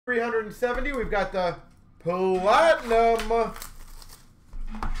370, we've got the Platinum.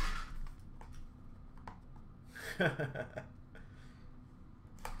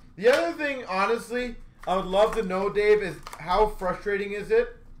 The other thing, honestly, I would love to know, Dave, is how frustrating is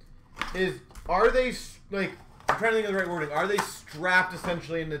it? Are they, like, I'm trying to think of the right wording. Are they strapped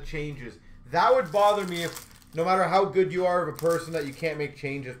essentially into changes? That would bother me if, no matter how good you are of a person, that you can't make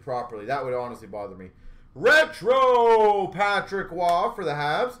changes properly. That would honestly bother me. Retro Patrick Waugh for the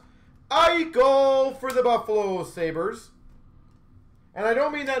Habs. Eichel for the Buffalo Sabres. And I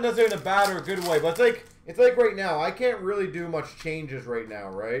don't mean that necessarily in a bad or a good way, but it's like right now, I can't really do much changes right now,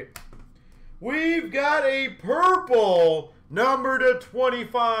 right? We've got a purple number to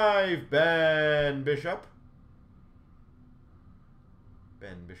 25, Ben Bishop.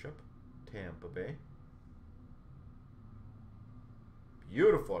 Ben Bishop, Tampa Bay.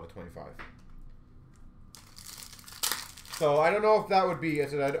 Beautiful out of 25. So I don't know if that would be, I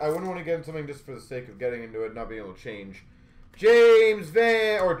wouldn't want to get into something just for the sake of getting into it, not being able to change. John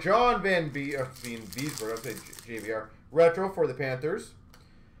Van Beesberg, I'll say JVR. Retro for the Panthers.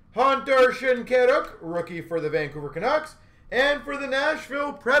 Hunter Shinkaruk, rookie for the Vancouver Canucks. And for the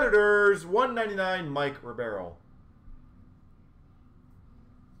Nashville Predators, 199, Mike Ribeiro.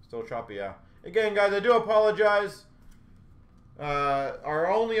 Still choppy, yeah. Again, guys, I do apologize.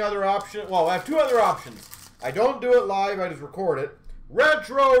 Our only other option, well, I have two other options. I don't do it live, I just record it.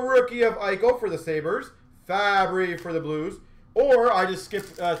 Retro rookie of Eichel for the Sabres. Fabry for the Blues. Or I just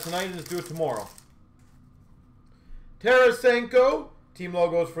skip tonight and just do it tomorrow. Tarasenko, team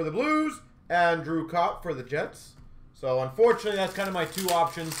logos for the Blues. And Drew Kopp for the Jets. So unfortunately, that's kind of my two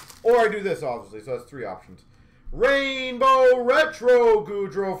options. Or I do this, obviously, so that's three options. Rainbow Retro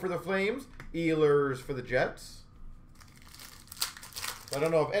Goudreau for the Flames. Ehlers for the Jets. I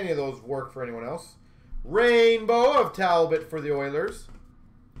don't know if any of those work for anyone else. Rainbow of Talbot for the Oilers.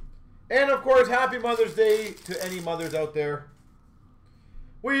 And, of course, happy Mother's Day to any mothers out there.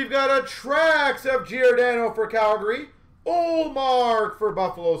 We've got a Trax of Giordano for Calgary. Ullmark for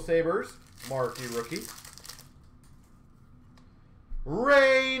Buffalo Sabres. Marquee rookie.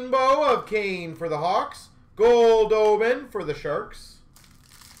 Rainbow of Kane for the Hawks. Goldobin for the Sharks.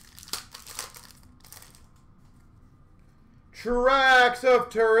 Trax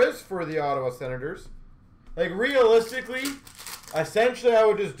of Turris for the Ottawa Senators. Like, realistically, essentially, I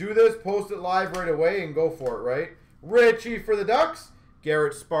would just do this, post it live right away, and go for it, right? Richie for the Ducks.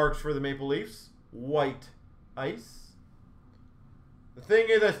 Garrett Sparks for the Maple Leafs. White ice. The thing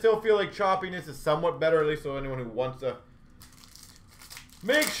is, I still feel like choppiness is somewhat better, at least so anyone who wants to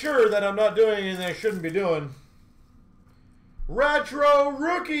make sure that I'm not doing anything I shouldn't be doing. Retro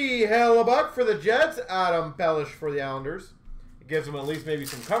rookie Hellebuck for the Jets. Adam Pellish for the Islanders. It gives them at least maybe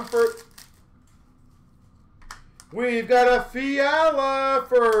some comfort. We've got a Fiala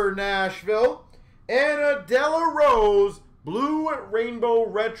for Nashville. And a Della Rose Blue Rainbow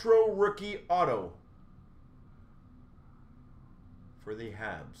Retro Rookie Auto for the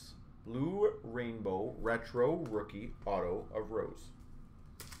Habs. Blue Rainbow Retro Rookie Auto of Rose.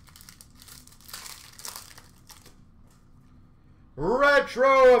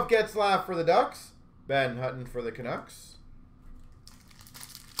 Retro of Getzlaf for the Ducks. Ben Hutton for the Canucks.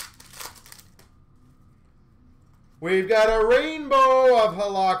 We've got a rainbow of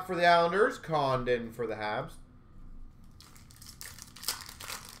Halak for the Islanders. Condon for the Habs.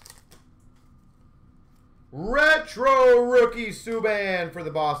 Retro rookie Subban for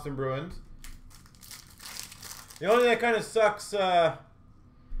the Boston Bruins. The only thing that kind of sucks,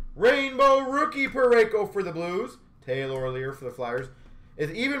 rainbow rookie Parayko for the Blues. Taylor Lear for the Flyers.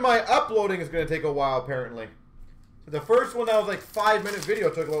 Is even my uploading is going to take a while, apparently. So the first one that was like 5-minute video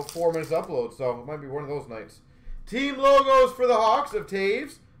took about 4 minutes to upload, so it might be one of those nights. Team logos for the Hawks of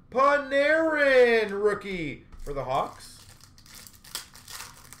Taves. Panarin rookie for the Hawks.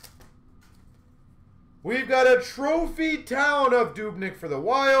 We've got a Trophy Town of Dubnyk for the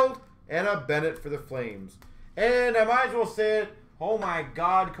Wild. And a Bennett for the Flames. And I might as well say it. Oh my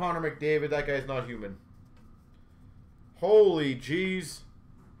God, Connor McDavid. That guy's not human. Holy jeez.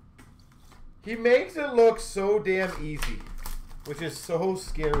 He makes it look so damn easy. Which is so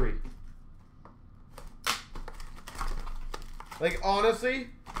scary. Like, honestly,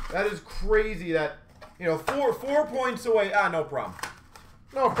 that is crazy that, you know, four points away. Ah, no problem.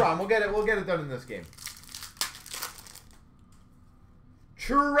 No problem. We'll get it done in this game.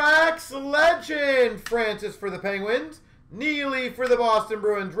 Truax Legend Francis for the Penguins. Neely for the Boston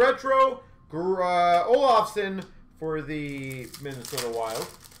Bruins Retro. Olofsson for the Minnesota Wild.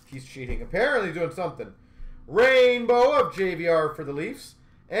 He's cheating. Apparently doing something. Rainbow of JVR for the Leafs.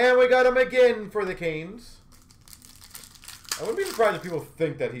 And we got him again for the Canes. I wouldn't be surprised if people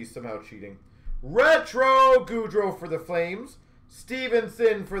think that he's somehow cheating. Retro Goudreau for the Flames.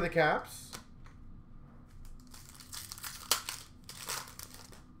 Stevenson for the Caps.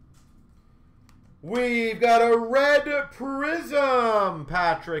 We've got a red prism,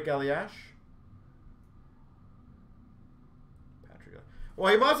 Patrick Elias.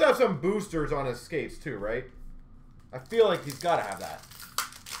 Well, he must have some boosters on his skates too, right? I feel like he's got to have that.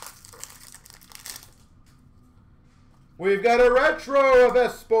 We've got a retro of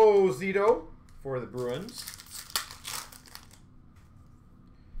Esposito for the Bruins.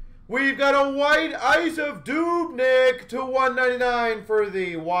 We've got a white ice of Dubnyk to 199 for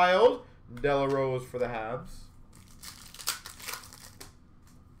the Wild. Delarose for the Habs.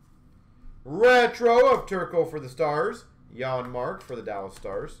 Retro of Turco for the Stars. Jan Mark for the Dallas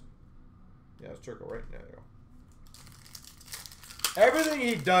Stars. Yeah, it's Turco, right? There you go. Everything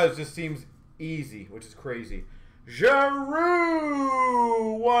he does just seems easy, which is crazy. Giroux,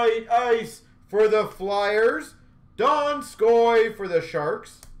 white ice for the Flyers. Donskoy for the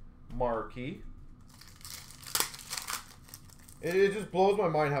Sharks. Markey. It just blows my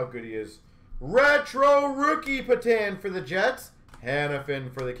mind how good he is. Retro rookie Patan for the Jets.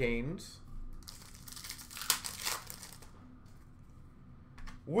 Hannafin for the Canes.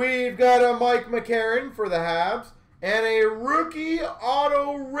 We've got a Mike McCarron for the Habs. And a rookie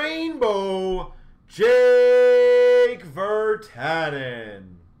auto rainbow, Jake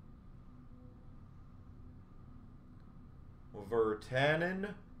Virtanen.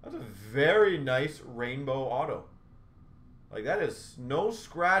 That's a very nice rainbow auto. Like, that is no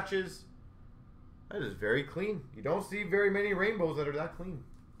scratches. That is very clean. You don't see very many rainbows that are that clean.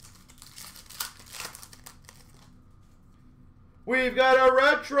 We've got a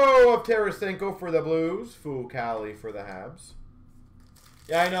retro of Tarasenko for the Blues. Fucali for the Habs.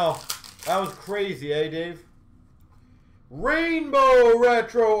 Yeah, I know. That was crazy, eh, Dave? Rainbow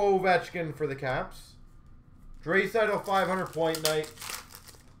retro Ovechkin for the Caps. Draisaitl 500-point night.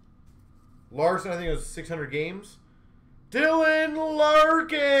 Larson, I think it was 600 games. Dylan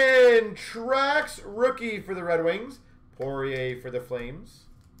Larkin, Trax rookie for the Red Wings. Poirier for the Flames.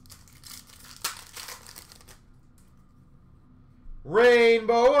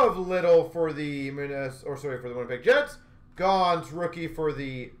 Rainbow of Little for the for the Winnipeg Jets. Gaunt's rookie for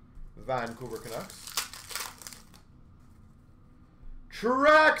the Vancouver Canucks.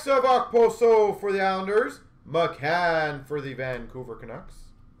 Trax of Okposo for the Islanders. McCann for the Vancouver Canucks.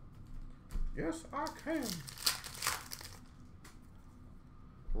 Yes, I can.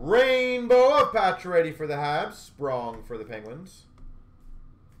 Rainbow of Pacioretty for the Habs. Sprong for the Penguins.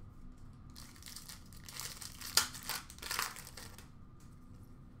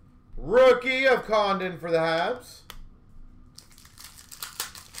 Rookie of Condon for the Habs.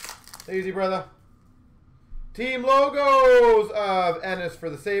 Easy, brother. Team logos of Ennis for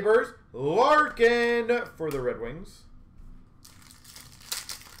the Sabres. Larkin for the Red Wings.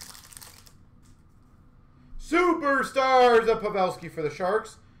 Superstars of Pavelski for the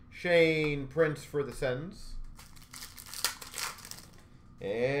Sharks. Shane Prince for the Sens.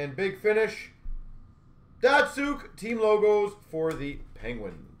 And big finish. Datsuk team logos for the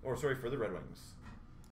Penguins. Or sorry, for the Red Wings.